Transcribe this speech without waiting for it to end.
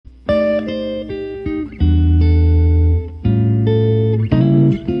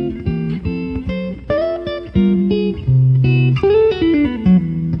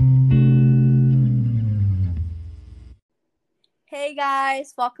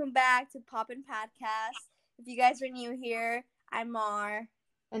guys, welcome back to Poppin' Podcast. If you guys are new here, I'm Mar.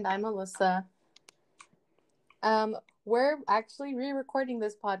 And I'm Alyssa. We're actually re-recording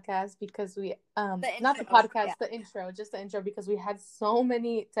this podcast because we the intro, just the intro, because we had so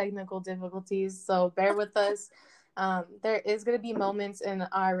many technical difficulties. So bear with us. There is going to be moments in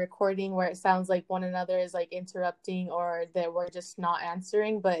our recording where it sounds like one another is like interrupting or that we're just not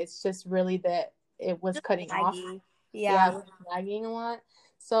answering, but it's just really that it was just cutting off. Yeah, it was lagging a lot.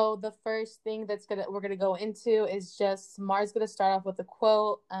 So the first thing we're gonna go into is just Mar's gonna start off with a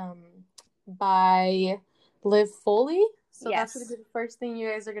quote by Liv Foley. So that's gonna be the first thing you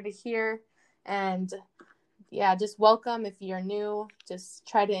guys are gonna hear. And yeah, just welcome if you're new. Just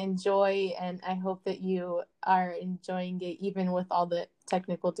try to enjoy, and I hope that you are enjoying it even with all the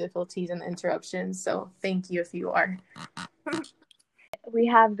technical difficulties and interruptions. So thank you if you are. We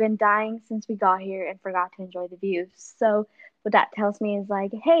have been dying since we got here and forgot to enjoy the views. So what that tells me is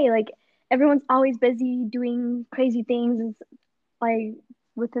like, hey, like everyone's always busy doing crazy things, like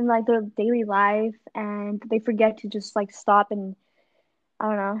within like their daily life, and they forget to just like stop and I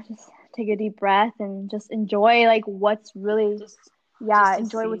don't know, just take a deep breath and just enjoy like what's really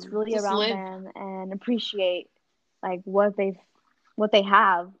enjoy what's really around them and appreciate like what they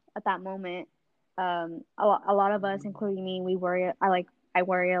have at that moment. A lot of us, including me, we worry. I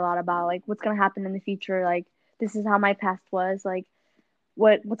worry a lot about like what's gonna happen in the future. Like this is how my past was. Like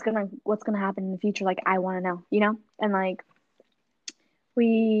what's gonna happen in the future. Like I want to know, and like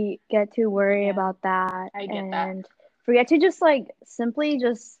we get to worry about that and forget to just like simply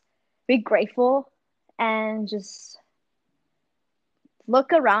just be grateful and just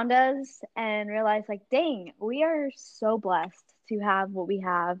look around us and realize like, dang, we are so blessed to have what we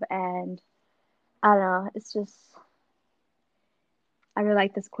have. And I don't know, it's just, I really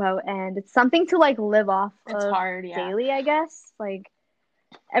like this quote, and it's something to like live off it's of hard, daily, I guess. Like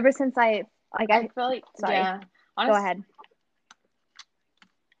ever since I feel like, sorry, go ahead.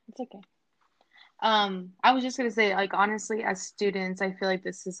 It's okay. I was just gonna say, like, honestly, as students, I feel like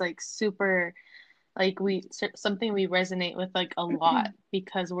this is like super, like something we resonate with like a lot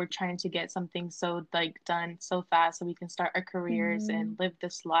because we're trying to get something so like done so fast so we can start our careers and live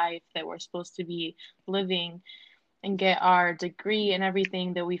this life that we're supposed to be living and get our degree and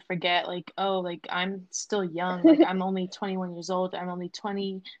everything, that we forget like, oh, like I'm still young, like I'm only 21 years old, I'm only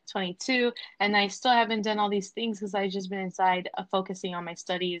 20, 22, and I still haven't done all these things because I've just been inside focusing on my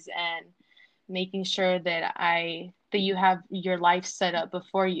studies and making sure that you have your life set up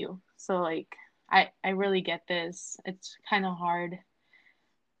before you. So like I really get this. It's kind of hard.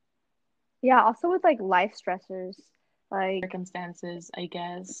 Yeah, also with like life stressors, like circumstances, I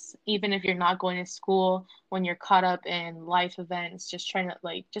guess. Even if you're not going to school, when you're caught up in life events, just trying to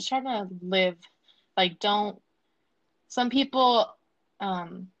live. Like don't some people I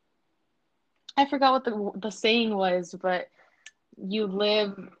forgot what the saying was, but you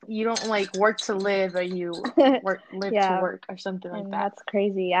don't like work to live, or you live to work, or something like that. That's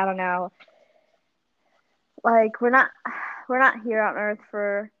crazy. I don't know. Like we're not here on Earth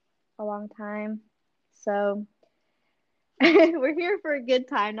for a long time, so we're here for a good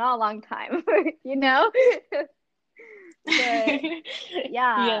time, not a long time, But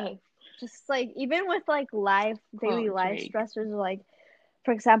yeah, just like even with like daily life stressors, like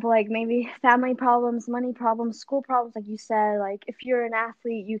for example, like maybe family problems, money problems, school problems, like you said, like if you're an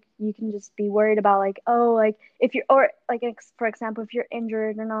athlete, you can just be worried about like, oh, like if you're, or like for example, if you're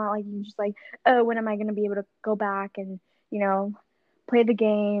injured or not, like you just like, oh, when am I going to be able to go back and, play the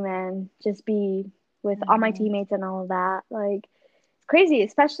game and just be with all my teammates and all of that. Like it's crazy,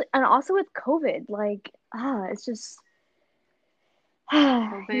 especially, and also with COVID, like, it's just,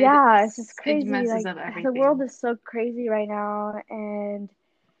 yeah, it's just crazy. It messes up everything. The world is so crazy right now, and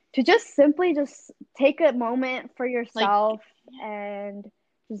to just simply just take a moment for yourself and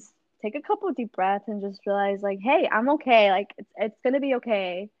just take a couple of deep breaths and just realize like, hey, I'm okay. Like it's gonna be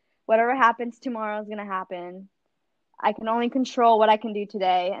okay. Whatever happens tomorrow is gonna happen. I can only control what I can do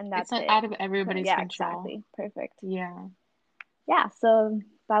today, and that's it's out of everybody's control. Exactly. Perfect. Yeah. Yeah. So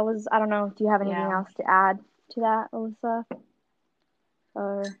that was. I don't know. Do you have anything else to add to that, Alyssa?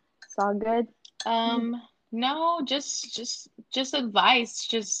 Or it's all good? No, just advice.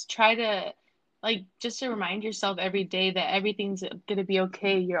 Just try to just to remind yourself every day that everything's gonna be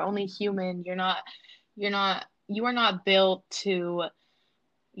okay. You're only human. You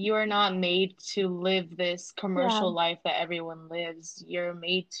are not made to live this commercial life that everyone lives. You're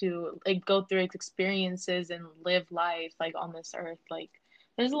made to go through experiences and live life on this earth.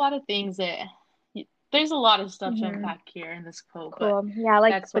 There's a lot of things there's a lot of stuff to unpack here in this quote. Cool. Yeah,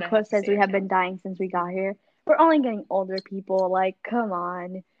 like the quote says, we have been dying since we got here. we're only getting older, people. Like, come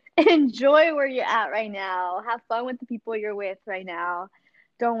on. Enjoy where you're at right now. Have fun with the people you're with right now.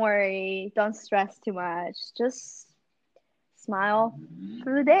 Don't worry. Don't stress too much. Just smile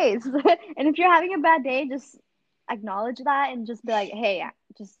through the days. And if you're having a bad day, just acknowledge that and just be like, hey,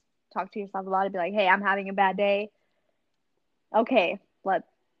 just talk to yourself about it. Be like, hey, I'm having a bad day. Okay, but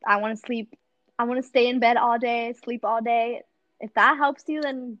I want to sleep. I want to stay in bed all day, sleep all day. If that helps you,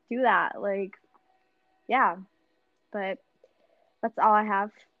 then do that. Like, yeah. But that's all I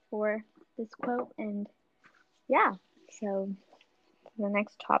have for this quote. And yeah, so the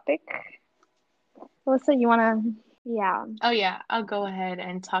next topic. Alyssa, you want to? Yeah. Oh yeah, I'll go ahead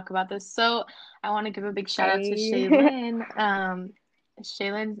and talk about this. So I want to give a big shout out to Hey. Shaylin.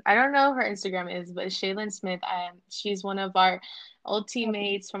 Shaylin, I don't know her Instagram is, but Shaylin Smith. She's one of our old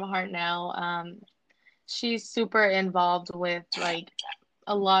teammates from Heart Now. She's super involved with like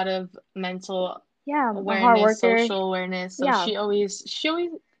a lot of mental A hard awareness, worker. social awareness. So Yeah. she always,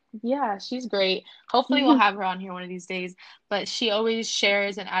 yeah, she's great. Hopefully we'll have her on here one of these days. But she always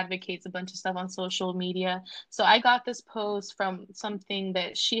shares and advocates a bunch of stuff on social media. So I got this post from something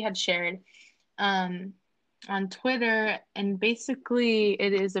that she had shared on Twitter, and basically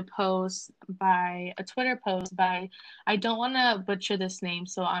it is a Twitter post by, I don't want to butcher this name,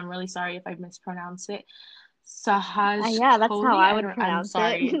 so I'm really sorry if I mispronounce it. Sahaj Yeah, that's Kohli. how I would I'm pronounce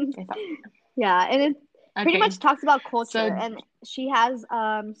sorry it. if Yeah, and it pretty Okay. much talks about culture, So, and she has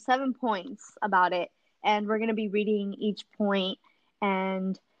 7 points about it, and we're gonna be reading each point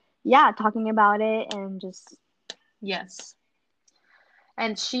and yeah, talking about it and just yes.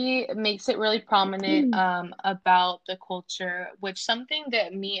 And she makes it really prominent about the culture, which something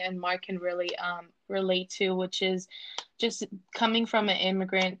that me and Mark can really relate to, which is just coming from an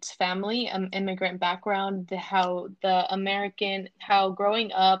immigrant family, immigrant background, how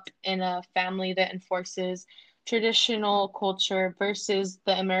growing up in a family that enforces traditional culture versus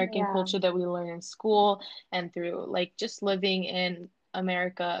the American yeah. culture that we learn in school and through like just living in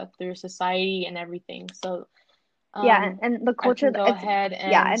America through society and everything. So Yeah, and the I culture can go ahead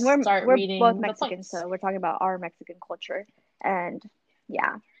yeah, and and start we're both reading the Mexican, points. so we're talking about our Mexican culture. And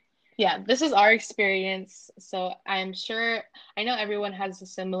yeah. Yeah, this is our experience. So I'm sure, I know everyone has a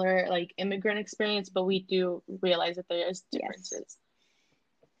similar like immigrant experience, but we do realize that there is differences.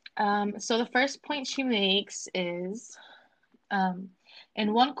 Yes. So the first point she makes is, in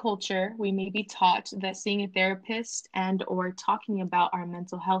one culture, we may be taught that seeing a therapist and or talking about our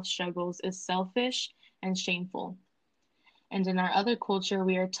mental health struggles is selfish and shameful. And in our other culture,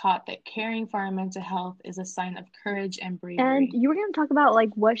 we are taught that caring for our mental health is a sign of courage and bravery. And you were going to talk about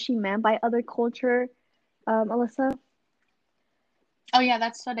like what she meant by other culture, Alyssa? Oh yeah,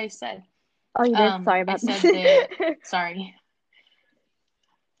 that's what I said. Oh, you did? Sorry about I said that, sorry.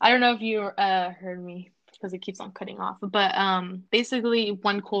 I don't know if you heard me because it keeps on cutting off. But basically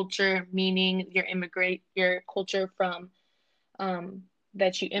one culture meaning your culture from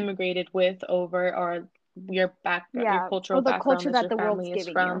that you immigrated with over, or your cultural or the background culture that that your the world's family is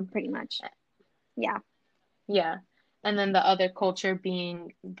giving from. you, pretty much. Yeah. Yeah. And then the other culture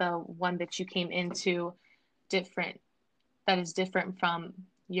being the one that you came into that is different from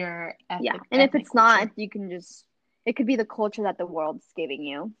your ethnic. Yeah. And if it's not, you can just, it could be the culture that the world's giving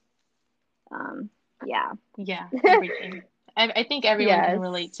you. Yeah. Yeah, everything. I think everyone can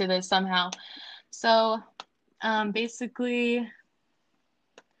relate to this somehow. So, basically,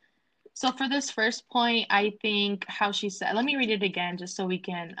 so for this first point, I think how she said, let me read it again just so we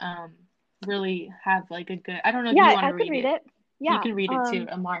can really have like a good, I don't know if you want to read it. Yeah. You can read it too,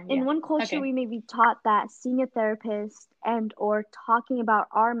 Amar. In one culture, we may be taught that seeing a therapist and or talking about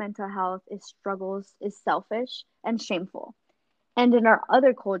our mental health struggles is selfish and shameful. And in our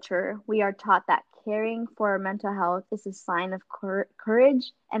other culture, we are taught that caring for our mental health is a sign of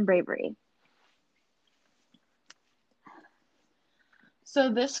courage and bravery. So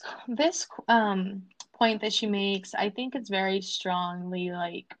this point that she makes, I think it's very strongly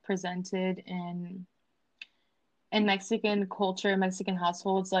like presented in Mexican culture, Mexican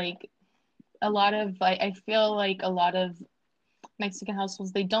households. Like a lot of I feel like a lot of Mexican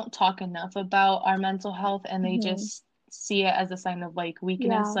households, they don't talk enough about our mental health, and they just see it as a sign of like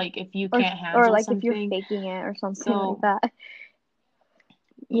weakness. Like if you can't handle or like something, if you're faking it or something like that.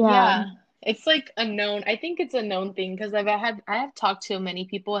 Yeah. It's like a known, I think it's a known thing because I have talked to many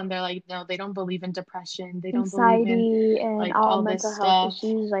people and they're like, no, they don't believe in depression. They don't believe in and like all this mental health stuff.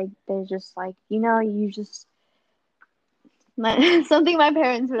 issues. Like they're just like, you just something my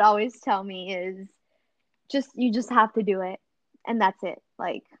parents would always tell me is you just have to do it, and that's it.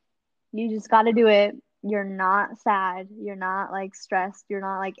 Like you just got to do it. You're not sad. You're not like stressed. You're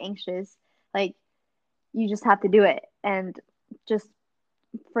not like anxious. Like you just have to do it and just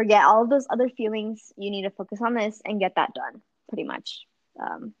forget all of those other feelings. You need to focus on this and get that done, pretty much.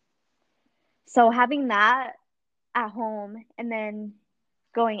 Um, so having that at home and then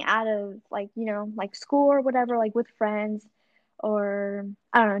going out of like, you know, like school or whatever, like with friends or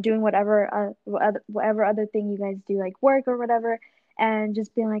I don't know, doing whatever other thing you guys do, like work or whatever, and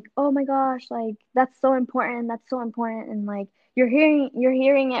just being like, oh my gosh, like that's so important, and like you're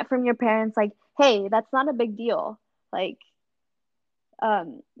hearing it from your parents, like, hey, that's not a big deal, like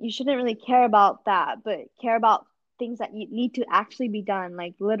you shouldn't really care about that, but care about things that you need to actually be done,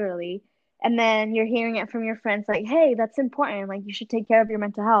 like literally. And then you're hearing it from your friends, like, hey, that's important. Like, you should take care of your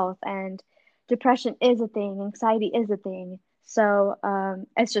mental health. And depression is a thing, anxiety is a thing. So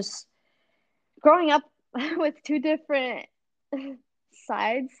it's just growing up with two different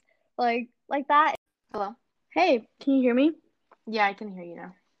sides, like that. Hello? Hey, can you hear me? Yeah, I can hear you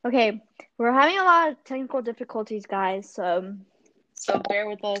now. Okay, we're having a lot of technical difficulties, guys. So bear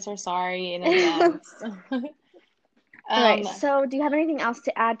with us. We're sorry in advance. All right. So, do you have anything else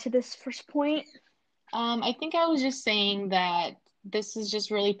to add to this first point? I think I was just saying that this is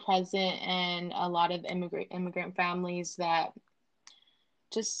just really present in a lot of immigrant families, that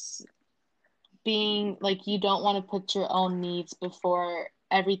just being like, you don't want to put your own needs before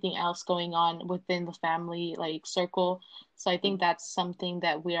everything else going on within the family like circle. So I think that's something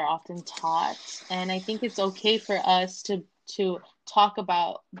that we are often taught, and I think it's okay for us to talk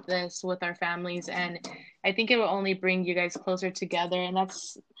about this with our families, and I think it will only bring you guys closer together, and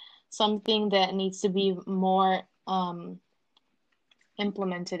that's something that needs to be more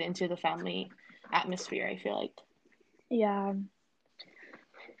implemented into the family atmosphere, I feel like. Yeah.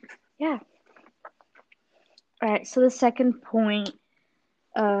 All right, so the second point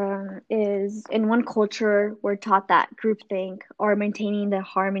is in one culture, we're taught that groupthink or maintaining the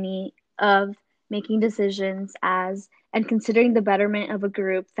harmony of making decisions as and considering the betterment of a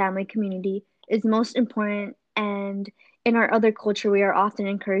group, family, community is most important. And in our other culture, we are often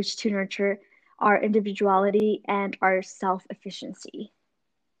encouraged to nurture our individuality and our self-efficiency.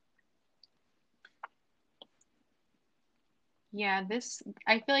 Yeah,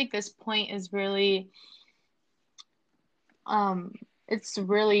 I feel like this point is really it's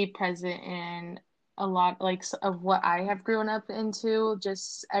really present in a lot like of what I have grown up into,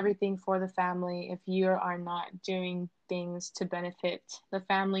 just everything for the family. If you are not doing things to benefit the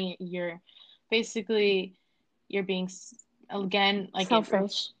family, you're being, again, like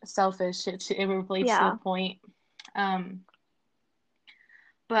selfish. It relates to the point.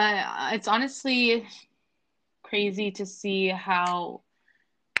 But it's honestly crazy to see how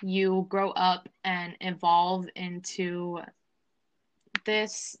you grow up and evolve into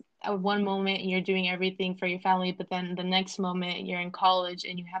this. At one moment you're doing everything for your family, but then the next moment you're in college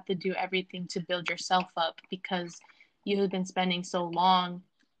and you have to do everything to build yourself up because you have been spending so long.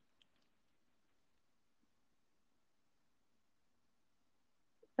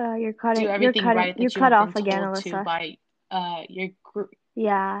 You're cutting. Do everything right You that you cut have off been again, told Alyssa. to by your group.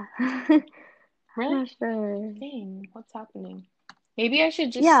 Yeah. Really? Not sure. Dang, what's happening? Maybe I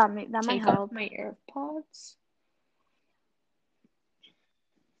should just that might take help. off my AirPods.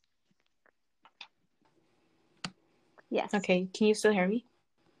 Yes. Okay, can you still hear me?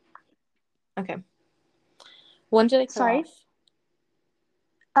 Okay. When did I cut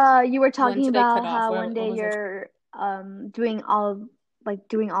off? You were talking about how one day you're doing all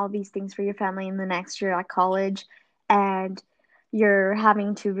of these things for your family, and the next year at college, and you're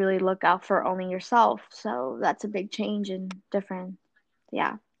having to really look out for only yourself. So that's a big change and difference.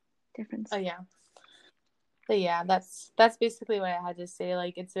 Oh yeah. But yeah, that's basically what I had to say.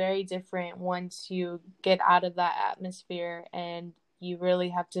 Like, it's very different once you get out of that atmosphere and you really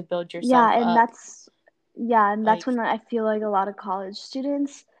have to build yourself and up. That's when I feel like a lot of college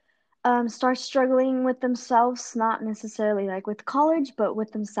students start struggling with themselves, not necessarily like with college, but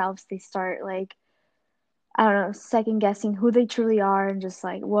with themselves. They start like, I don't know, second guessing who they truly are and just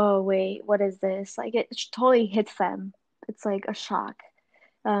like, whoa, wait, what is this? Like, it totally hits them. It's like a shock.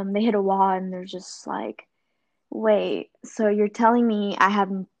 They hit a wall and they're just like, wait, so you're telling me I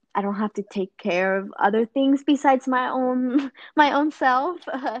don't have to take care of other things besides my own my own self?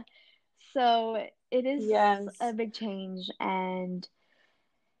 So it is a big change, and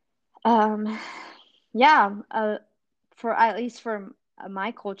for at least for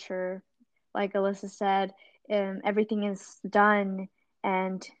my culture, like Alyssa said, everything is done,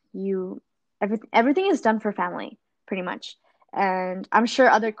 and everything is done for family, pretty much. And I'm sure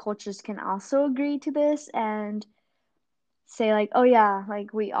other cultures can also agree to this and say like, oh yeah,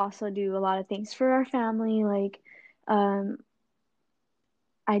 like we also do a lot of things for our family, like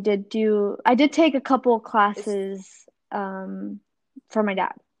I I did take a couple classes for my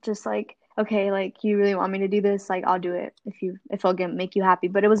dad. Just like, okay, like you really want me to do this, like I'll do it if it'll make you happy.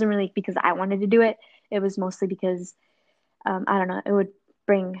 But it wasn't really because I wanted to do it. It was mostly because I don't know, it would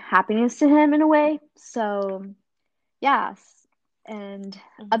bring happiness to him in a way. So yeah. And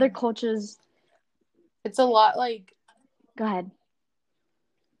other cultures, it's a lot like, go ahead.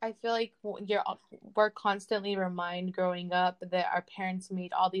 I feel like we're constantly reminded growing up that our parents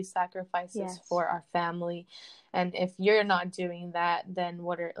made all these sacrifices for our family, and if you're not doing that, then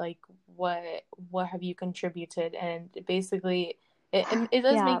what have you contributed? And basically, it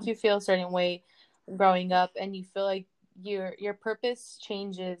does make you feel a certain way growing up, and you feel like your purpose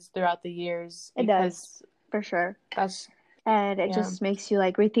changes throughout the years. It does, for sure. And it just makes you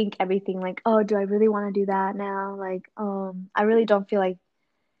like rethink everything. Like, oh, do I really want to do that now? Like, I really don't feel like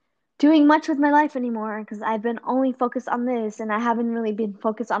doing much with my life anymore because I've been only focused on this, and I haven't really been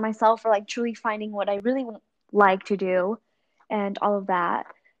focused on myself or like truly finding what I really like to do and all of that.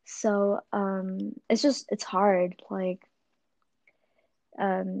 So it's hard. Like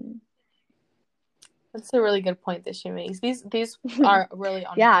that's a really good point that she makes. These are really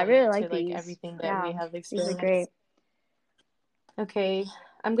on I really like to these. Like everything that we have experienced. These are great. Okay,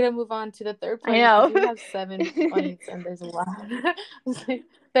 I'm gonna move on to the third point. I know. We have 7 points, and there's a lot.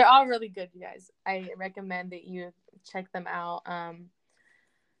 They're all really good, you guys. I recommend that you check them out.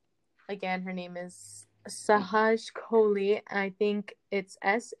 Again, her name is Sahaj Kohli, and I think it's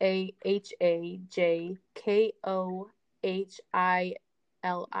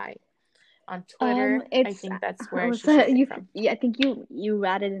SAHAJKOHILI on Twitter. I think that's where she came from. Yeah, I think you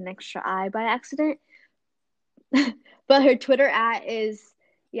added an extra I by accident. But her Twitter at is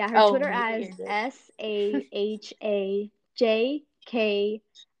Twitter at is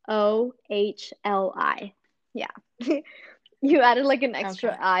SAHAJKOHLI. Yeah. You added like an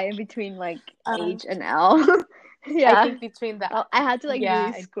extra I in between like H and L. I think between that. I had to like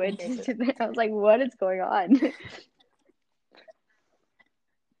really squint into there. I was like, what is going on?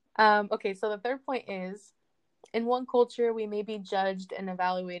 Okay, so the third point is, in one culture, we may be judged and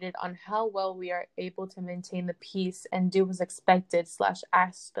evaluated on how well we are able to maintain the peace and do what's expected /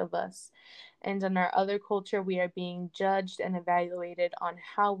 asked of us. And in our other culture, we are being judged and evaluated on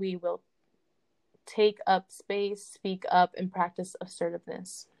how we will take up space, speak up, and practice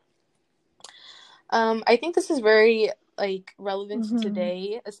assertiveness. I think this is very like relevant to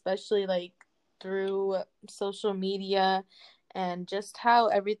today, especially like through social media and just how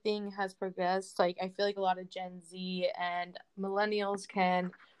everything has progressed. Like, I feel like a lot of Gen Z and millennials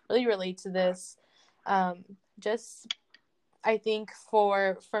can really relate to this. I think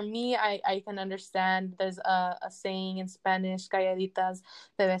for me, I can understand. There's a saying in Spanish, calladitas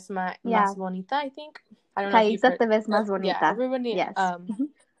te ves más bonita, I think. I don't know if you've heard. Te ves más bonita. Yeah, everybody. Yes.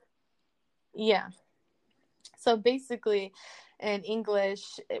 Yeah. So basically, in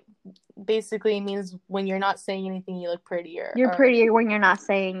English, it basically means when you're not saying anything, you look prettier. You're prettier when you're not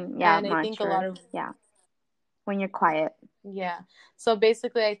saying and much. I think a lot of when you're quiet. Yeah. So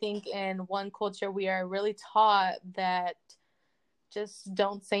basically, I think in one culture we are really taught that just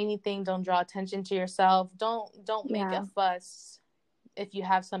don't say anything, don't draw attention to yourself, don't make a fuss if you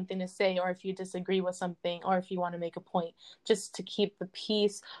have something to say, or if you disagree with something, or if you want to make a point, just to keep the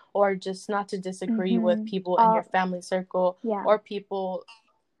peace, or just not to disagree with people in your family circle, or people,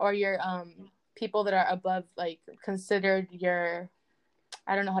 or your people that are above, like considered your,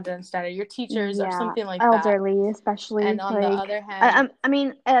 I don't know how to understand it, your teachers or something like elderly, that. especially. And on the other hand, I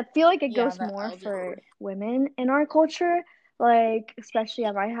mean, I feel like it goes more for women in our culture, like especially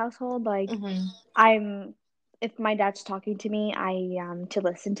at my household. Like if my dad's talking to me, I to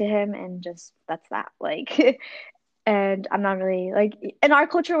listen to him, and just that's that. Like, and I'm not really like, in our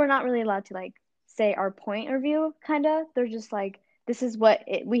culture, we're not really allowed to like say our point of view. Kind of, they're just like, this is what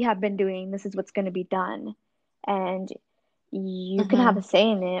we have been doing. This is what's going to be done, and you can have a say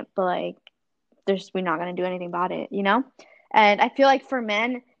in it, but like, we're not going to do anything about it, you know? And I feel like for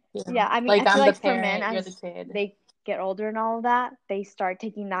men, I mean, like, I feel like for men, as they get older and all of that, they start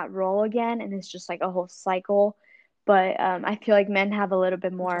taking that role again, and it's just like a whole cycle. But I feel like men have a little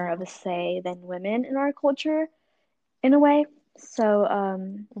bit more of a say than women in our culture, in a way. So,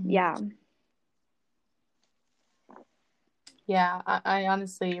 I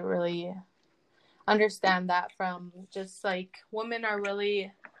honestly really understand that. From just like, women are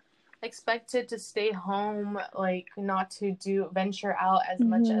really expected to stay home, like not to venture out as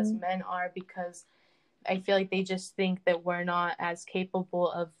much as men are, because I feel like they just think that we're not as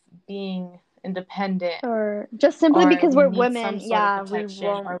capable of being independent, or just simply because we're women. We won't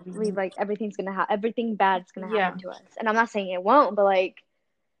leave, like everything bad's gonna happen to us. And I'm not saying it won't, but like,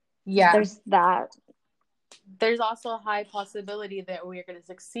 Yeah. There's that. There's also a high possibility that we're going to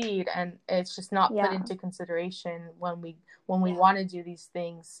succeed, and it's just not put into consideration when we want to do these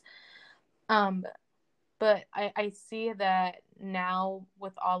things. But I see that now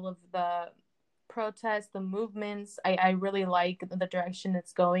with all of the protests, the movements, I really like the direction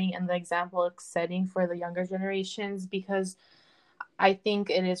it's going and the example it's setting for the younger generations, because I think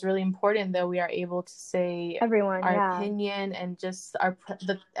it is really important that we are able to say our opinion and just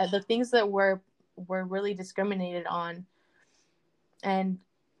the things that we're really discriminated on, and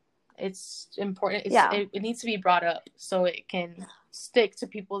it's important. It needs to be brought up so it can stick to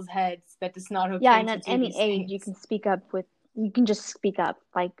people's heads that it's not okay. Yeah, and at any age you can speak up you can just speak up,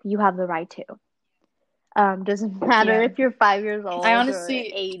 like you have the right to. Doesn't matter if you're 5 years old or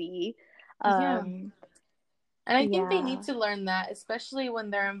 80. And I think they need to learn that, especially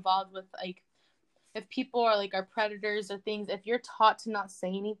when they're involved with, like, if people are, like, are predators or things. If you're taught to not say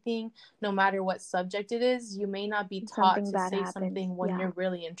anything, no matter what subject it is, you may not be taught to say something when you're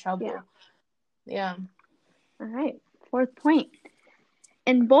really in trouble. Yeah. All right. 4th point.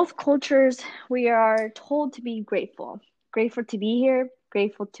 In both cultures, we are told to be grateful. Grateful to be here.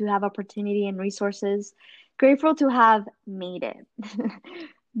 Grateful to have opportunity and resources. Grateful to have made it.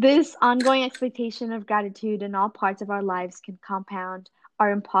 This ongoing expectation of gratitude in all parts of our lives can compound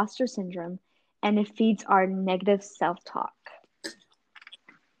our imposter syndrome, and it feeds our negative self-talk.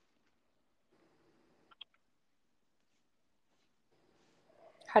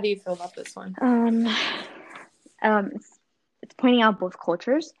 How do you feel about this one? It's pointing out both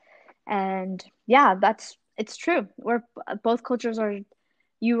cultures, and it's true. Both cultures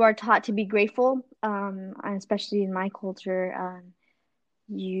you are taught to be grateful, and especially in my culture,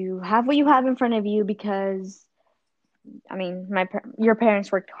 you have what you have in front of you because, I mean, your parents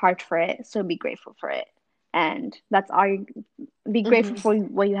worked hard for it, so be grateful for it. And that's all be grateful for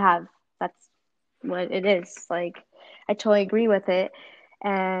what you have. That's what it is. Like, I totally agree with it.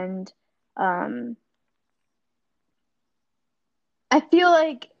 And I feel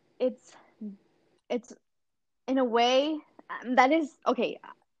like it's in a way that is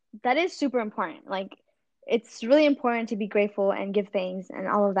super important. Like, it's really important to be grateful and give thanks and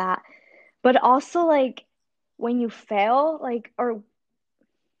all of that. But also, like, when you fail, like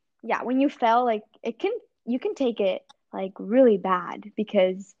you can take it like really bad,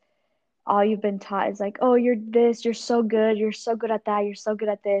 because all you've been taught is like, oh, you're this, you're so good at that, you're so good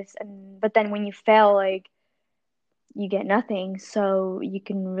at this, but then when you fail, like, you get nothing. So you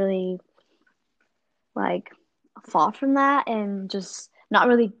can really, like, fall from that and just not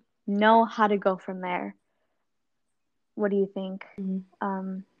really know how to go from there. What do you think?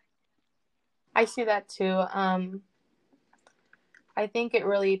 I see that too. I think it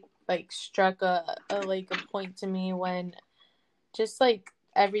really, like, struck a point to me when just, like,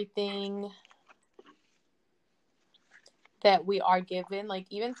 everything that we are given, like,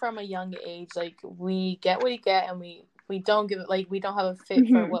 even from a young age, like, we get what we get, and we don't give it, like, we don't have a fit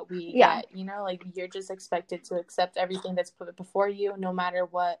for what we get, you know, like, you're just expected to accept everything that's put before you, no matter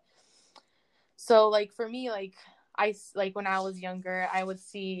what. So, like, for me, like, when I was younger, I would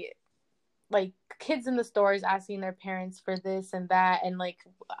see, like, kids in the stores asking their parents for this and that, and, like,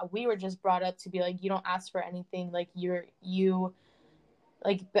 we were just brought up to be like, you don't ask for anything, like, you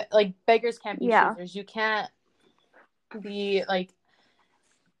like beggars can't be choosers. You can't be, like,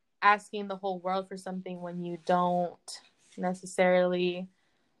 asking the whole world for something when you don't necessarily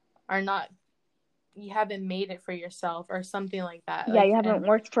you haven't made it for yourself or something like that. Yeah, like, you haven't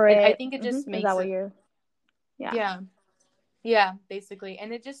worked for it. I think it just makes it. Yeah, basically.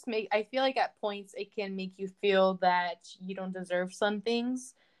 And it just I feel like at points it can make you feel that you don't deserve some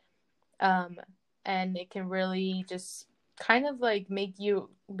things. And it can really just kind of, like, make you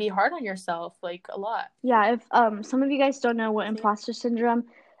be hard on yourself, like, a lot. Yeah, if some of you guys don't know what imposter syndrome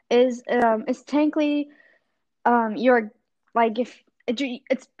is, it's technically you're, like, if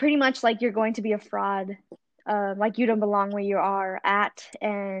it's pretty much like you're going to be a fraud, like you don't belong where you are at,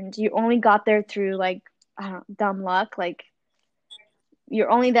 and you only got there through, like, I don't know, dumb luck. Like, you're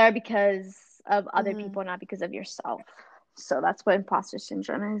only there because of other people, not because of yourself. So that's what imposter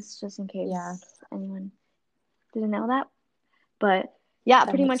syndrome is, just in case anyone didn't know that. But yeah,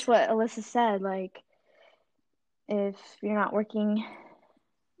 pretty much what Alyssa said. Like, if you're not working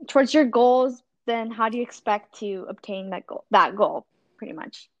towards your goals, then how do you expect to obtain that goal, pretty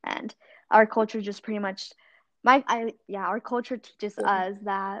much? And our culture just pretty much, our culture teaches us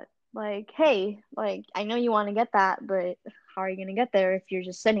that, like, hey, like, I know you want to get that, but how are you going to get there if you're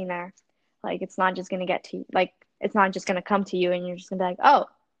just sitting there? Like, it's not just going to get to you. Like, it's not just going to come to you and you're just going to be like, oh,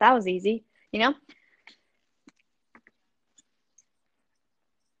 that was easy, you know?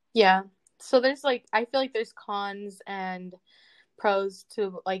 Yeah. So there's like, I feel like there's cons and pros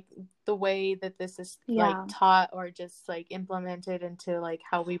to like the way that this is like taught or just like implemented into like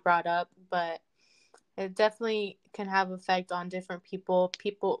how we brought up, but it definitely can have effect on different people.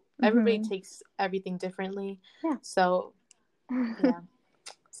 Everybody takes everything differently. Yeah. So yeah.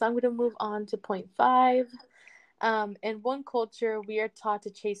 So I'm going to move on to point 5. In one culture, we are taught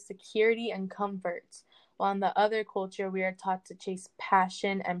to chase security and comfort, while in the other culture, we are taught to chase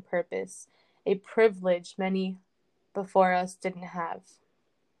passion and purpose, a privilege many before us didn't have.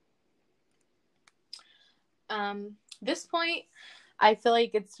 This point, I feel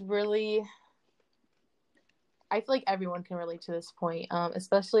like everyone can relate to this point,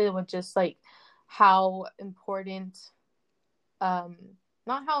 especially with just like how important,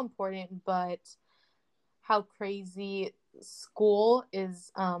 not how important, but how crazy school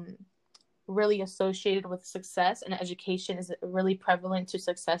is really associated with success, and education is really prevalent to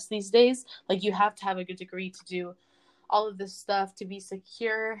success these days. Like, you have to have a good degree to do all of this stuff, to be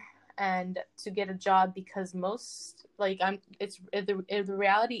secure and to get a job, because most, like, the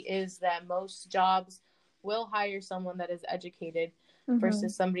reality is that most jobs will hire someone that is educated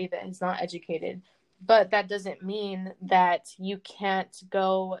versus somebody that is not educated. But that doesn't mean that you can't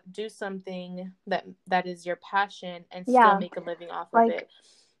go do something that is your passion and still make a living off of it.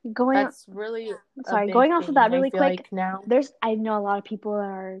 That's really going off of that really quick. Like now, I know a lot of people that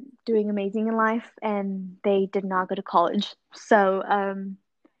are doing amazing in life and they did not go to college. So,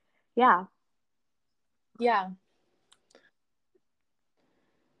 yeah.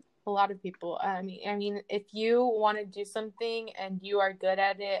 A lot of people. I mean, if you want to do something and you are good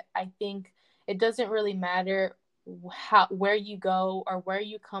at it, I think it doesn't really matter where you go or where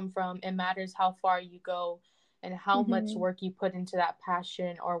you come from. It matters how far you go and how much work you put into that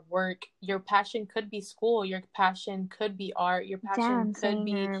passion or work. Your passion could be school. Your passion could be art. Your passion could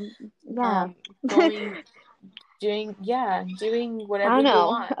be doing whatever you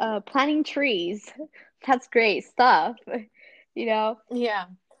want. Planting trees. That's great stuff. You know? Yeah.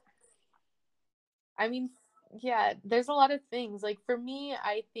 I mean, yeah, there's a lot of things. Like, for me,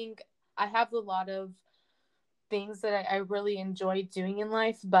 I think I have a lot of things that I really enjoy doing in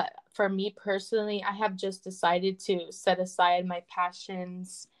life. But for me personally, I have just decided to set aside my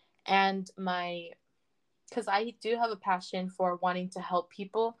passions and because I do have a passion for wanting to help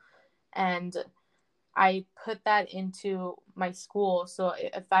people. And I put that into my school. So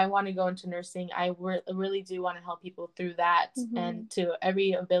if I want to go into nursing, I really do want to help people through that and to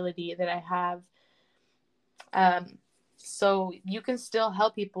every ability that I have. So you can still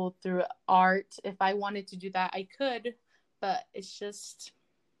help people through art. If I wanted to do that, I could, but it's just,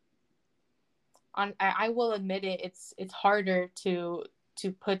 I will admit it, it's harder to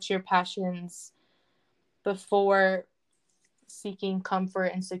put your passions before seeking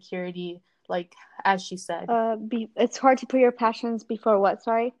comfort and security, like as she said. It's hard to put your passions before what?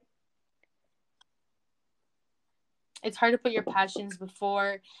 Sorry. It's hard to put your passions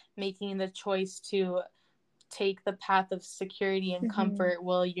before making the choice to take the path of security and comfort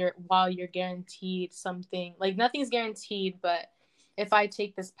while you're guaranteed something. Like, nothing's guaranteed, but if I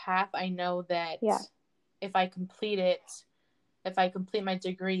take this path, I know that if I complete my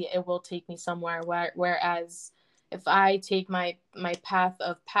degree, it will take me somewhere. Whereas if I take my path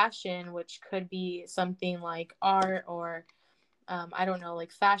of passion, which could be something like art or I don't know,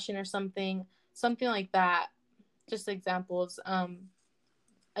 like fashion or something like that, just examples.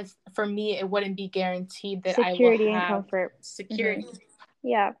 For me, it wouldn't be guaranteed that security I will have and comfort. Security.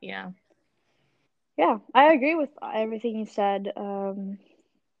 Yeah. Yeah, I agree with everything you said. I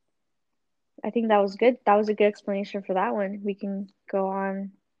think that was good. That was a good explanation for that one. We can go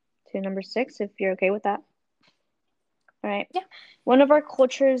on to number 6 if you're okay with that. All right. Yeah. One of our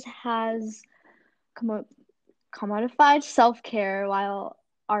cultures has commodified self-care, while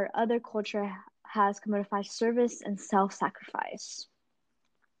our other culture has commodified service and self-sacrifice.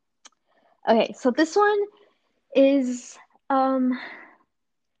 Okay, so this one is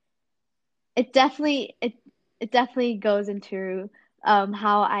it definitely goes into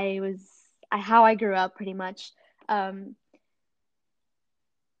how I grew up, pretty much.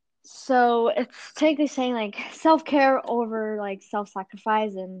 So it's technically saying like self-care over like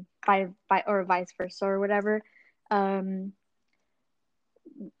self-sacrifice, and or vice versa or whatever. How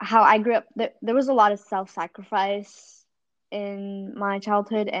I grew up, there was a lot of self-sacrifice in my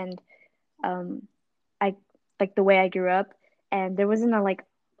childhood, and I like the way I grew up, and there wasn't like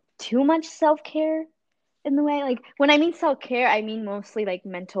too much self-care in the way. Like, when I mean self-care, I mean mostly like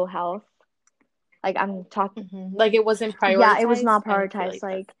mental health. Like, I'm talking like it wasn't prioritized. Yeah, it was not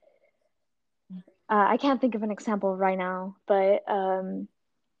prioritized. I can't think of an example right now, but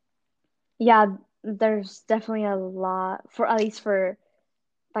Yeah, there's definitely a lot for at least for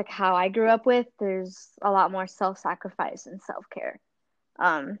like how I grew up with, there's a lot more self-sacrifice and self-care.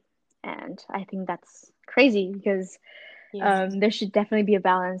 Um, and I think that's crazy because Yeah. there should definitely be a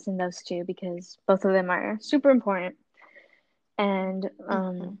balance in those two because both of them are super important. And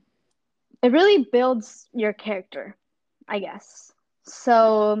it really builds your character, I guess.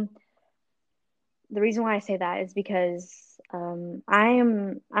 So the reason why I say that is because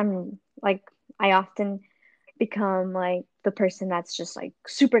I'm like I often become like the person that's just like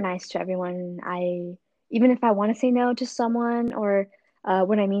super nice to everyone. I even if I want to say no to someone or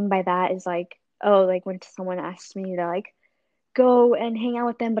what I mean by that is like oh like when someone asks me to like go and hang out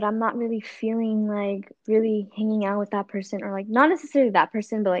with them, but I'm not really feeling like really hanging out with that person or like not necessarily that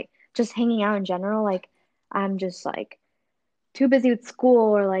person, but like just hanging out in general. Like I'm just like too busy with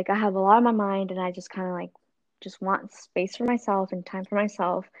school or like I have a lot on my mind and I just kind of like just want space for myself and time for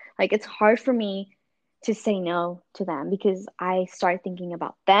myself. Like it's hard for me to say no to them because I start thinking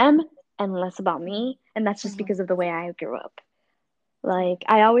about them and less about me, and that's just because of the way I grew up. Like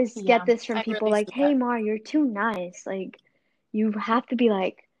I always get this from I people really like, see "Hey, that. Mar, you're too nice." Like you have to be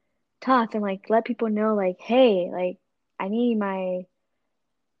like tough and like let people know like, "Hey, like I need my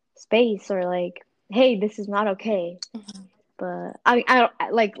space," or like, "Hey, this is not okay." But I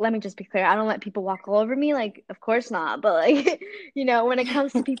don't like. Let me just be clear. I don't let people walk all over me. Like, of course not. But like, when it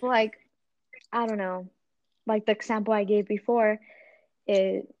comes to people, like, I don't know, like the example I gave before,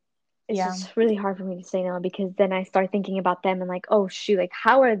 it it's Yeah. just really hard for me to say no because then I start thinking about them and like, oh shoot, like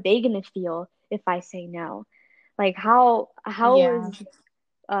how are they gonna feel if I say no? Like how Yeah.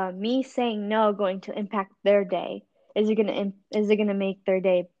 is me saying no going to impact their day? Is it gonna make their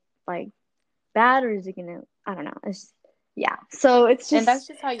day like bad or is it gonna I don't know. It's yeah. So it's And just that's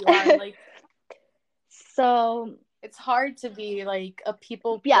just how you are. Like so it's hard to be like a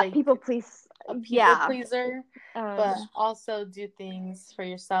yeah, people please people yeah. pleaser, but Um also do things for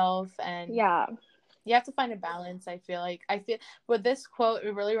yourself, and yeah. you have to find a balance. I feel with this quote,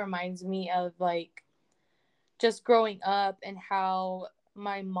 it really reminds me of like just growing up and how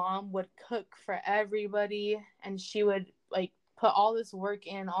my mom would cook for everybody, and she would like put all this work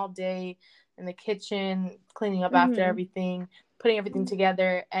in all day in the kitchen, cleaning up after Mhm. everything, putting everything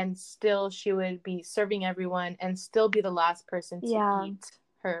together, and still she would be serving everyone and still be the last person to Yeah. eat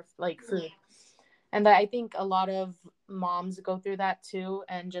her like food. And I think a lot of moms go through that too,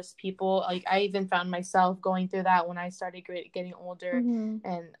 and just people like I even found myself going through that when I started getting older Mhm.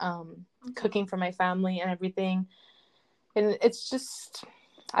 and cooking for my family and everything. And it's just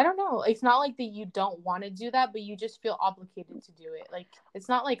I don't know, it's not like that you don't want to do that, but you just feel obligated to do it. Like it's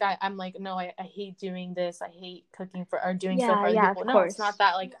not like I'm like no, I hate doing this, I hate cooking for or doing stuff Yeah, for other yeah, of people. No, it's not course.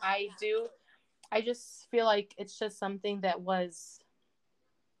 that. Like I just feel like it's just something that was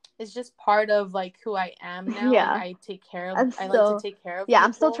it's just part of like who I am now. Like Yeah. I like to take care of I'm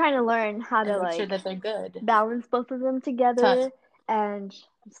still people trying to learn how and to make sure like that they're good. balance both of them Tough. together and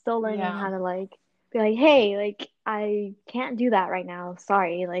I'm still learning Yeah. how to like be like, "Hey, like I can't do that right now.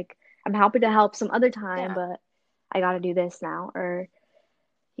 Sorry. Like I'm happy to help some other time, Yeah. but I got to do this now." Or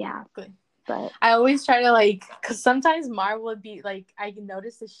yeah, Good. but I always try to like, cause sometimes Mar would be like, I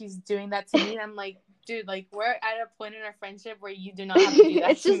notice that she's doing that to me, and I'm like, dude, like we're at a point in our friendship where you do not have to do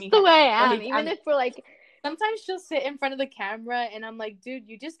that it's to just me. the way I am. Like Even I'm if we're like sometimes she'll sit in front of the camera and I'm like, dude,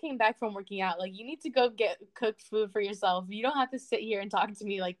 you just came back from working out. Like you need to go get cooked food for yourself. You don't have to sit here and talk to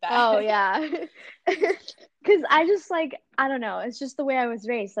me like that. oh yeah. Cuz I just like I don't know, it's just the way I was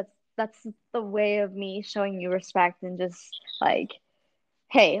raised. That's the way of me showing you respect and just like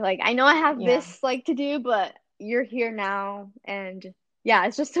hey, like I know I have Yeah. this like to do, but you're here now and yeah,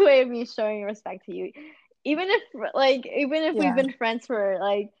 it's just a way of me showing respect to you. Even if we've Yeah. been friends for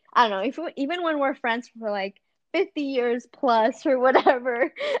like I don't know, even when we're friends for like 50 years plus or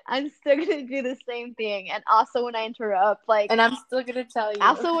whatever, I'm still going to do the same thing. And also when I interrupt, like And I'm still gonna tell you.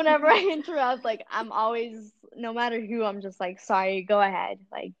 also whenever I interrupt, like I'm always no matter who, I'm just like sorry, go ahead.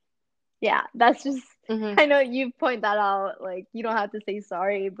 Like yeah, that's just Mm-hmm. I know you point that out like you don't have to say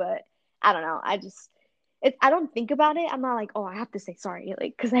sorry, but I don't know. I don't think about it. I'm not like, "Oh, I have to say sorry,"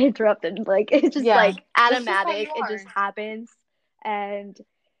 like cuz I interrupted. Like it's just Yeah. like That's just how you automatic. It are. just happens. And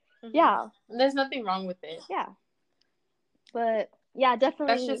Mm-hmm. yeah. There's nothing wrong with it. Yeah. But yeah, That's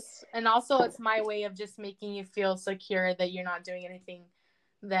definitely just, and also it's my way of just making you feel secure that you're not doing anything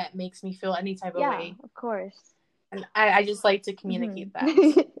that makes me feel any type of yeah, way. of course. And I just like to Mhm. communicate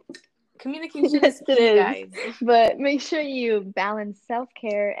that. Communication Yes, is it key, is. guys. But make sure you balance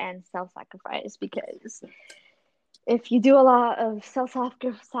self-care and self-sacrifice because if you do a lot of self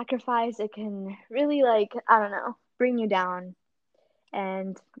sacrifice, it can really like I don't know bring you down.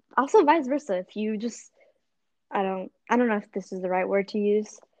 And also vice versa. If you just, I don't know if this is the right word to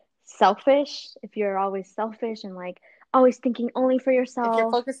use, selfish, if you're always selfish and like always thinking only for yourself. If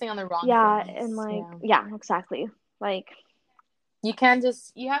you're focusing on the wrong yeah, things. and like, yeah, exactly. Like, you have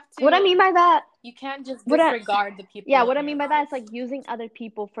to. What I mean by that, you can't just disregard the people. Yeah, what I mean by that is like using other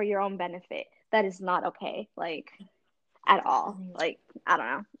people for your own benefit. That is not okay, like, at all. Like, I don't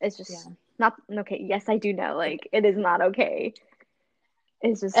know. It's just not okay. Yes, I do know. Like, it is not okay.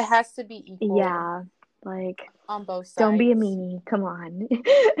 It's just, it has to be equal. Yeah, like, on both sides. Don't be a meanie. Come on.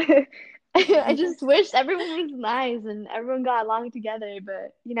 I just wish everyone was nice and everyone got along together,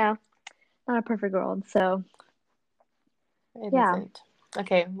 but not a perfect world. So it isn't.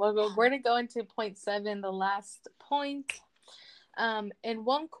 Okay, we're going to go into point 7, the last point. In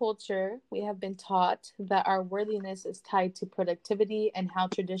one culture, we have been taught that our worthiness is tied to productivity and how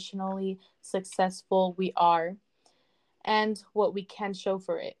traditionally successful we are and what we can show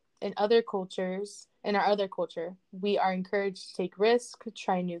for it. In our other culture, we are encouraged to take risks,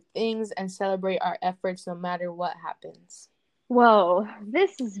 try new things, and celebrate our efforts no matter what happens. Whoa,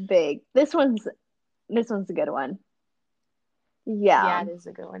 this is big. This one's a good one. Yeah, it is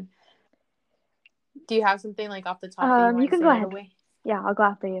a good one. Do you have something like off the top? You can go ahead. Yeah, I'll go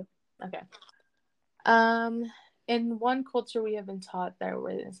after you. Okay. In one culture, we have been taught that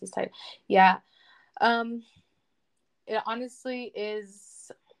worthiness is tied. Yeah. It honestly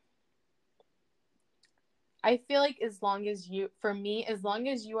is. I feel like as long as you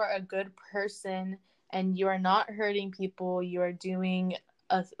are a good person and you are not hurting people, you are doing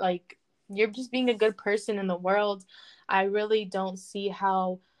you're just being a good person in the world. I really don't see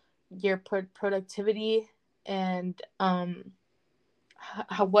how your productivity and how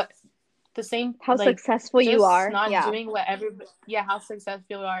successful you are, not doing what everybody, how successful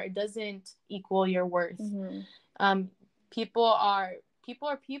you are, it doesn't equal your worth. Mm-hmm. People are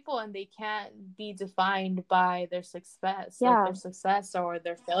people, and they can't be defined by their success, like their success or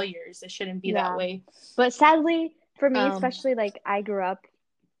their failures. It shouldn't be that way. But sadly, for me, especially, like, I grew up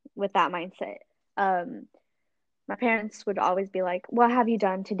with that mindset. My parents would always be like, "What have you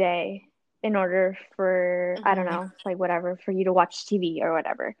done today in order for I don't know, like whatever, for you to watch TV or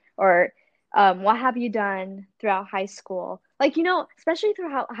whatever, or what have you done throughout high school?" Like, especially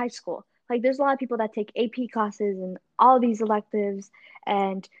throughout high school. Like, there's a lot of people that take AP classes and all these electives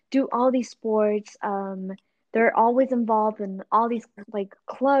and do all these sports. They're always involved in all these like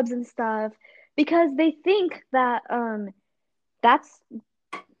clubs and stuff because they think that that's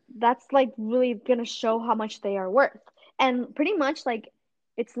like really gonna show how much they are worth. And pretty much, like,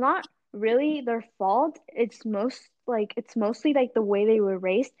 it's not really their fault. It's mostly like the way they were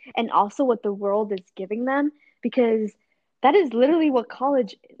raised and also what the world is giving them, because that is literally what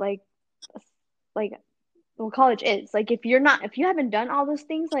college what college is. Like, if you haven't done all those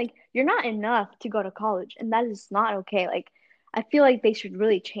things, like, you're not enough to go to college, and that is not okay. Like, I feel like they should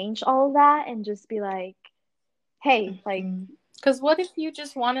really change all of that and just be like, hey, like, because what if you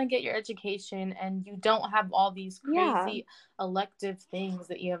just want to get your education and you don't have all these crazy elective things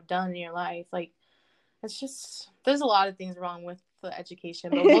that you have done in your life? Like, it's just, there's a lot of things wrong with the education,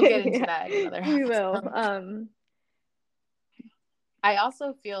 but we'll get into that in another We will. I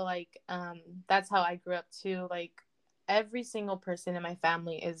also feel like that's how I grew up too. Like, every single person in my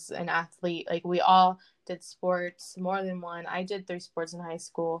family is an athlete. Like, we all did sports, more than one. I did 3 sports in high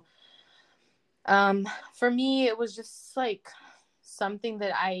school. For me, it was just like something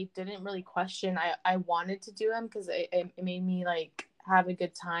that I didn't really question. I wanted to do them because it made me like have a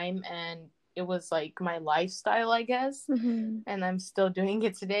good time, and it was like my lifestyle, I guess. Mm-hmm. And I'm still doing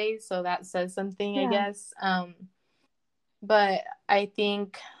it today, so that says something, I guess. But I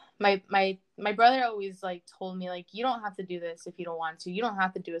think my brother always like told me, like, you don't have to do this if you don't want to. You don't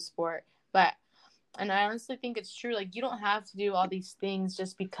have to do a sport. And I honestly think it's true. Like, you don't have to do all these things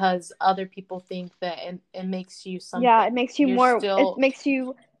just because other people think that it makes you something. Yeah, it makes you it makes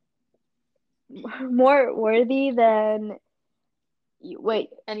you more worthy than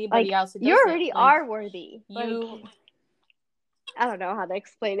anybody else. You already are worthy. I don't know how to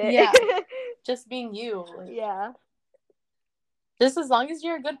explain it. Yeah, just being you. Just as long as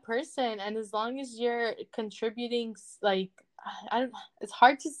you're a good person and as long as you're contributing, like, it's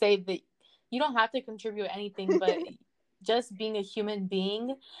hard to say that you don't have to contribute anything, but just being a human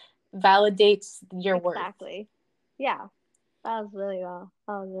being validates your worth. Exactly. Yeah. That was really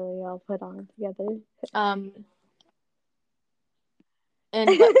well put on together. I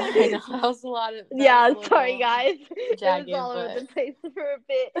know that was a lot of. Sorry guys. Jagged, it was all over the place for a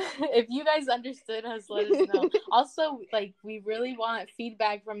bit. If you guys understood us, let us know. Also, like, we really want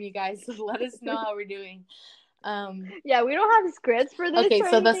feedback from you guys, so let us know how we're doing. Yeah, we don't have scripts for this. Okay, or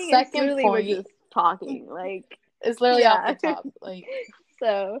so the anything. It's second literally point, we're just talking. Like, it's literally off the yeah. top. Like,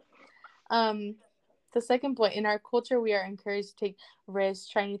 So, the second point, in our culture, we are encouraged to take risks,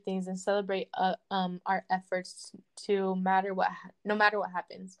 try new things, and celebrate our efforts no matter what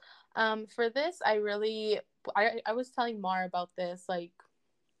happens. For this, I was telling Mar about this. Like,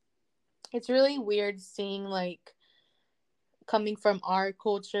 it's really weird seeing, like, coming from our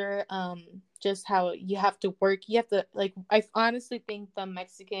culture, just how you have to work. You have to, like, I honestly think the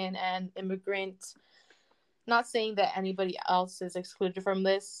Mexican and immigrant, not saying that anybody else is excluded from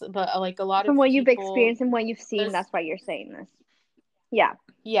this, but like a lot from of what you've people, experienced and what you've seen, that's why you're saying this. Yeah.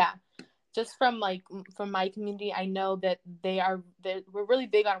 Yeah. Just from my community, I know that we're really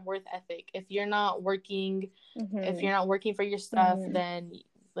big on work ethic. If you're not working, if you're not working for your stuff, then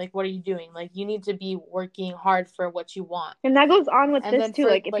like, what are you doing? Like, you need to be working hard for what you want. And that goes on with And this then too.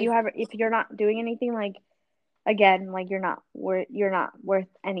 Like, if you're not doing anything, like, again, like, you're not worth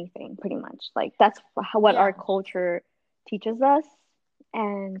anything, pretty much. Like, that's what our culture teaches us.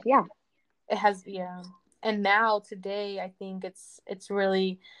 And yeah, it has, and now today, I think it's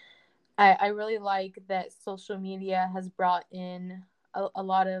really, I really like that social media has brought in a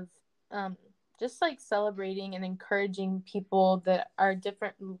lot of just like celebrating and encouraging people that are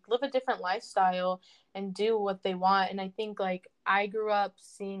different, live a different lifestyle and do what they want. And I think, like, I grew up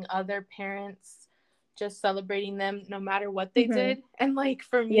seeing other parents just celebrating them no matter what they did. And like,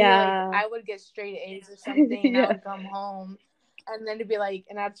 for me, like, I would get straight A's or something, and I would come home. And then to be like,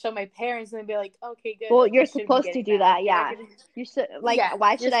 and I'd show my parents, and they'd be like, "Okay, good." Well, like, you're supposed to do that. Yeah, you should. Like,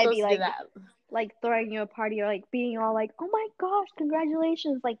 why should I be like throwing you a party or like being all like, "Oh my gosh,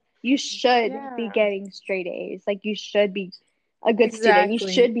 congratulations!" Like, you should be getting straight A's. Like, you should be a good student. You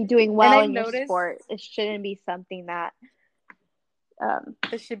should be doing well in your sport. It shouldn't be something that.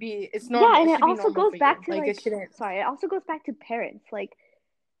 It should be. It's normal. Yeah, and it also goes back to like it shouldn't. Sorry, it also goes back to parents. Like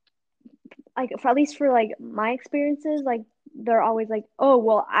for at least for like my experiences, like, they're always like, "Oh,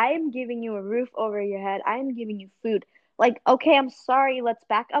 well, I'm giving you a roof over your head. I'm giving you food." Like, okay, I'm sorry, let's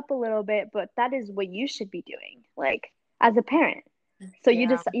back up a little bit, but that is what you should be doing, like, as a parent. So you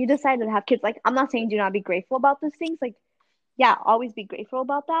decided to have kids. Like, I'm not saying do not be grateful about those things. Like, yeah, always be grateful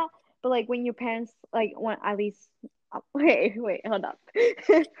about that. But like, when your parents, like, when at least wait, hold up.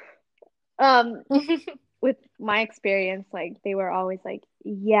 With my experience, like, they were always like,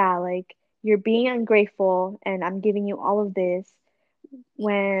 "Yeah, like, you're being ungrateful and I'm giving you all of this,"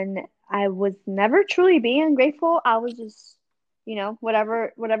 when I was never truly being ungrateful. I was just,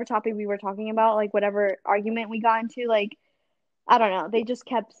 whatever topic we were talking about, like, whatever argument we got into, like, I don't know, they just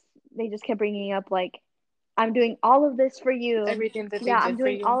kept bringing up, like, "I'm doing all of this for you." Everything that yeah, I'm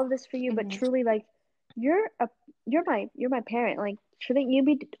doing all of this for you, but truly, like, you're my parent. Like, shouldn't you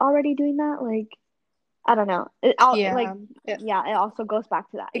be already doing that? Like, I don't know. It also goes back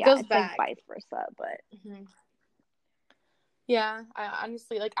to that. It's back. Like vice versa, but yeah, I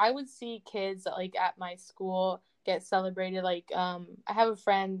honestly, like, I would see kids like at my school get celebrated. Like, I have a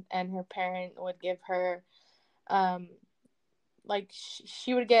friend, and her parent would give her, like,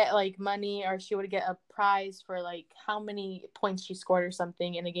 she would get like money, or she would get a prize for like how many points she scored or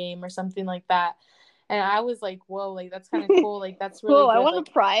something in a game or something like that. And I was like, whoa, like, that's kind of cool. Like, that's really good. I want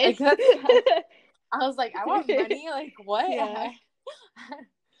a prize. Like, I was like, I want money. Like, what? Yeah.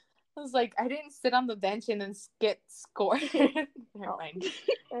 I was like, I didn't sit on the bench and then get scored. Never mind.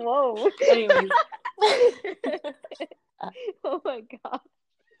 Whoa. Anyways. Oh my god.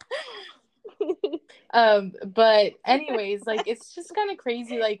 But anyways, like, it's just kind of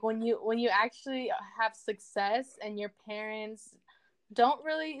crazy. Like, when you actually have success and your parents don't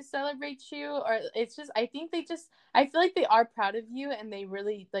really celebrate you, or it's just, I feel like they are proud of you, and they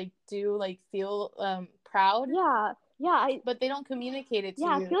really like do like feel proud. But they don't communicate it to you.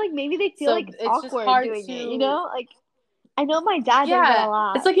 I feel like maybe they feel like it's awkward doing it, like, I know my dad does that a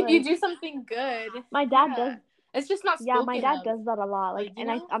lot. It's like, if you do something good, my dad does. It's just not spoken. Yeah, my dad does that a lot. Like,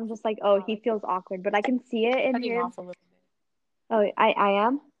 and I'm just like, oh, he feels awkward, but I can see it in him. Off a little bit. Oh, I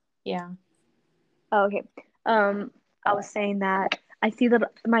am? Yeah. Oh, okay. I was saying that I see that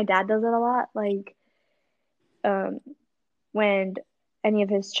my dad does it a lot. Like, when any of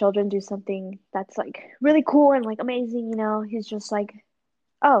his children do something that's like really cool and like amazing, he's just like,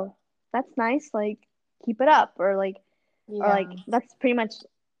 "Oh, that's nice. Like, keep it up," or like, that's pretty much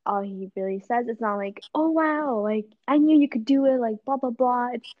all he really says. It's not like, "Oh wow, like, I knew you could do it," like, blah blah blah.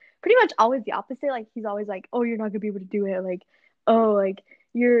 It's pretty much always the opposite. Like, he's always like, "Oh, you're not gonna be able to do it," like, "Oh, like,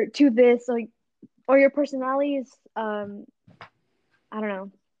 you're too this," like, or your personality is I don't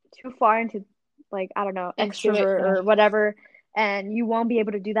know, too far into, like, I don't know, extrovert or whatever, and you won't be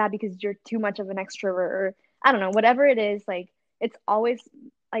able to do that because you're too much of an extrovert, or I don't know, whatever it is, like it's always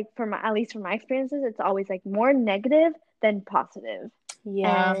like at least from my experiences, it's always like more negative than positive.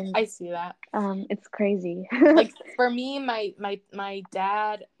 Yeah, and I see that. It's crazy. Like for me, my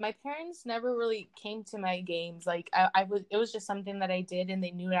dad, my parents never really came to my games. Like it was just something that I did, and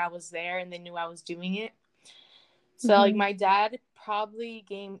they knew I was there, and they knew I was doing it. So like my dad probably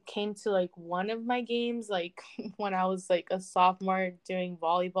came to like one of my games, like when I was like a sophomore doing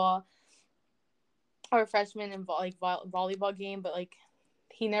volleyball, or a freshman in volleyball game, but like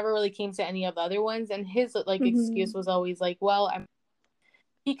he never really came to any of the other ones. And his like excuse was always like, well,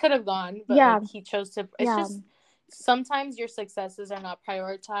 he could have gone, but like he chose to. It's just sometimes your successes are not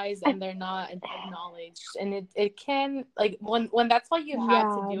prioritized and they're not acknowledged, and it can like when that's what you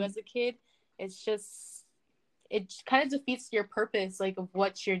have to do as a kid. It's just it kind of defeats your purpose, like of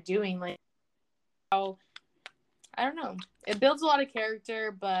what you're doing. Like how I don't know, it builds a lot of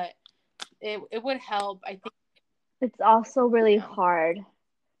character, but it would help. I think it's also really hard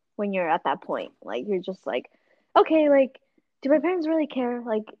when you're at that point. Like you're just like, okay, like do my parents really care?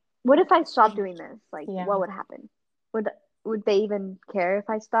 Like, what if I stopped doing this? Like, what would happen? Would they even care if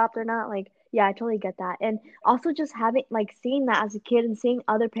I stopped or not? Like, yeah, I totally get that. And also just seeing that as a kid and seeing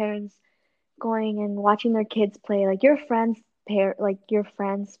other parents going and watching their kids play, like your friends'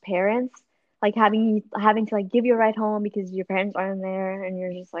 parents, like having to like give you a ride home because your parents aren't there, and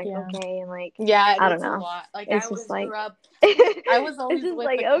you're just like, okay, and like I don't know. A lot. Like it's I just grew like up. I was always with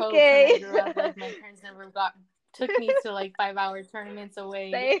like, the coach okay. when I grew up. Like my parents never took me to like 5-hour tournaments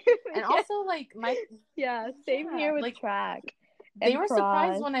away. Same. And also like same here with track. They were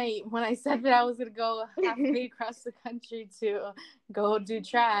surprised when I said that I was gonna go halfway across the country to go do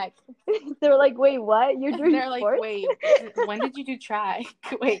track. They were like, "Wait, what? You're doing They're sports?" like, "Wait, when did you do track?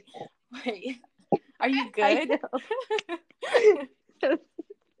 Wait, are you good?"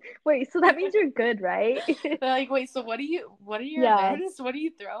 Wait, so that means you're good, right? They're like, "Wait, so what are your events? What do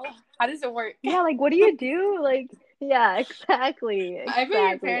you throw? How does it work?" Yeah, like what do you do? Like, yeah, exactly. I bet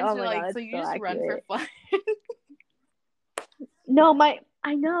your parents are like, "So you just run for fun?" No,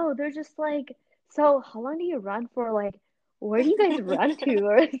 I know. They're just like, so how long do you run for? Like, where do you guys run to?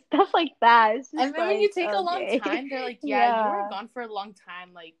 Or stuff like that. It's just and then when you take a long time, they're like, yeah, you were gone for a long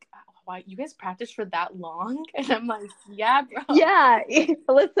time. Like, why you guys practice for that long? And I'm like, yeah, bro. Yeah,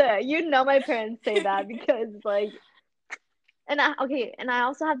 Alyssa, you know my parents say that because like, and I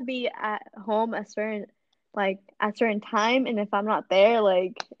also have to be at home at certain time, and if I'm not there,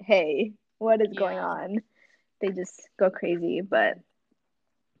 like, hey, what is going on? They just go crazy, but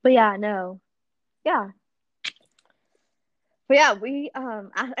yeah, no, yeah. But yeah, we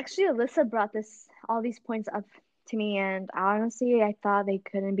actually Alyssa brought all these points up to me, and honestly, I thought they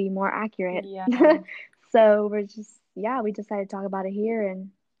couldn't be more accurate. Yeah. So we decided to talk about it here, and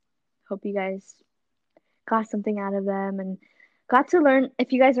hope you guys got something out of them and got to learn.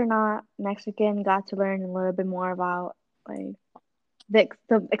 If you guys are not Mexican, got to learn a little bit more about like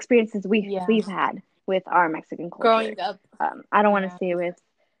the experiences we've had with our Mexican culture growing up. I don't want to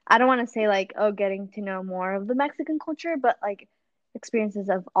say like, oh, getting to know more of the Mexican culture, but like experiences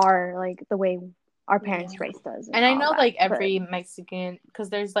of our like the way our parents raised us. And I know like every Mexican, because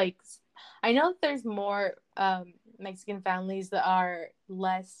there's like, I know there's more Mexican families that are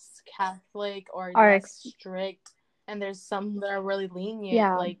less Catholic or less strict, and there's some that are really lenient.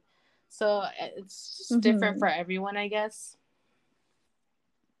 Yeah. Like, so it's just different for everyone, I guess.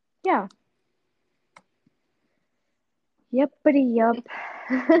 Yeah. Yep, buddy, yup.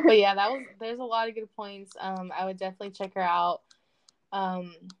 But yeah, there's a lot of good points. I would definitely check her out. I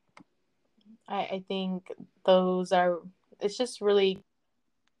think it's just really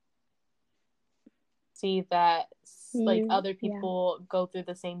see that like other people go through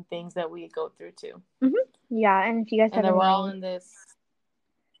the same things that we go through too. Yeah, and if you guys we're all in this.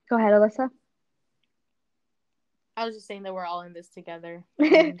 Go ahead, Alyssa. I was just saying that we're all in this together.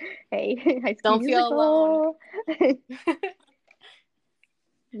 Hey, don't feel alone.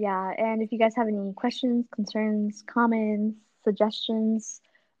 Yeah, and if you guys have any questions, concerns, comments, suggestions,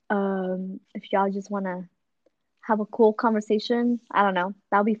 if y'all just want to have a cool conversation, I don't know,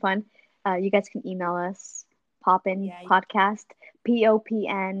 that'll be fun. You guys can email us, popinpodcast,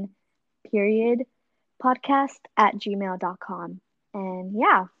 POPN podcast @gmail.com. And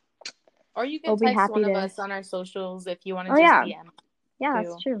yeah. Or you can text one of us on our socials if you want to just DM. Yeah,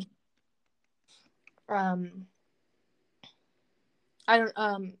 that's true. I don't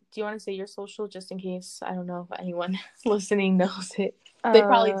do you want to say your social just in case? I don't know if anyone listening knows it. They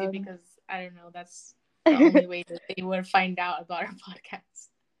probably do because I don't know, that's the only way that they would find out about our podcast.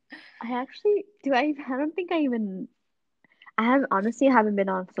 I don't think I haven't been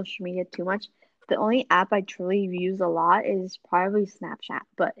on social media too much, the only app I truly use a lot is probably Snapchat.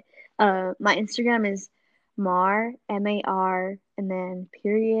 But my Instagram is Mar, MAR, and then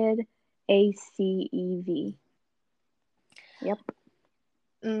period ACEV. Yep.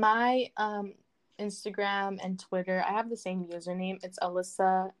 My Instagram and Twitter, I have the same username. It's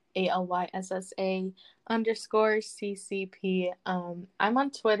Alyssa, ALYSSA _CCP. I'm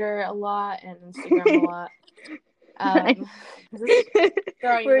on Twitter a lot and Instagram a lot.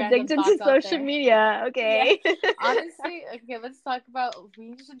 We're addicted to social media. Okay. Yeah. Honestly, okay, we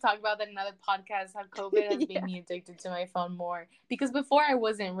should talk about that in another podcast, how COVID has made me addicted to my phone more. Because before I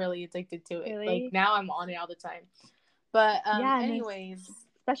wasn't really addicted to it. Really? Like now I'm on it all the time. But anyways.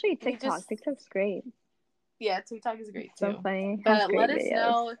 Especially TikTok. TikTok's great. Yeah, TikTok is great too. So funny. But let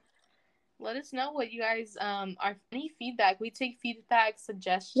us know what you guys are any feedback. We take feedback,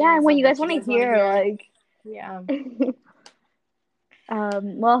 suggestions. Yeah, and when you guys want to hear, like yeah.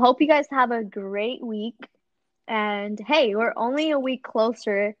 Well, hope you guys have a great week. And hey, we're only a week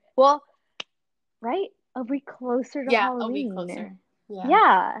closer. Well, right? A week closer to Halloween. A week closer.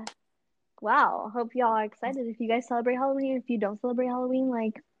 Yeah. Wow. Hope y'all are excited. If you guys celebrate Halloween, if you don't celebrate Halloween,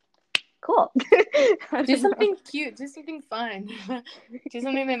 like, cool. Do something cute. Do something fun. Do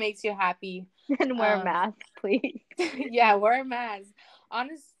something that makes you happy. And wear a mask, please. Yeah, wear a mask.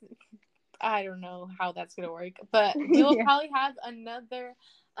 Honestly, I don't know how that's gonna work, but we will probably have another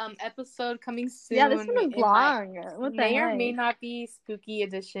episode coming soon. Yeah, this one is long. What the heck? Or may not be spooky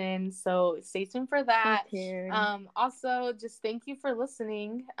edition, so stay tuned for that. Also, just thank you for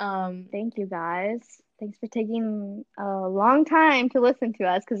listening. Thank you guys. Thanks for taking a long time to listen to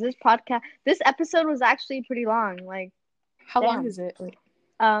us, because this episode was actually pretty long. Like, how long is it?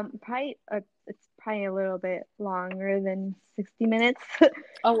 It's probably a little bit longer than 60 minutes.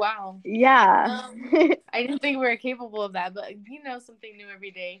 Oh, wow. Yeah. I didn't think we were capable of that, but something new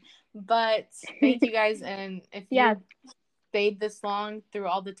every day. But thank you guys, and if you stayed this long through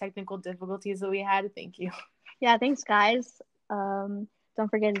all the technical difficulties that we had, thank you. Yeah, thanks guys. Don't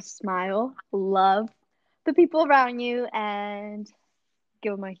forget to smile, love the people around you, and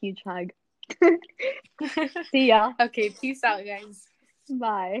give them a huge hug. See ya. Okay, peace out, guys.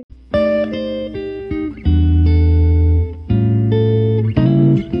 Bye.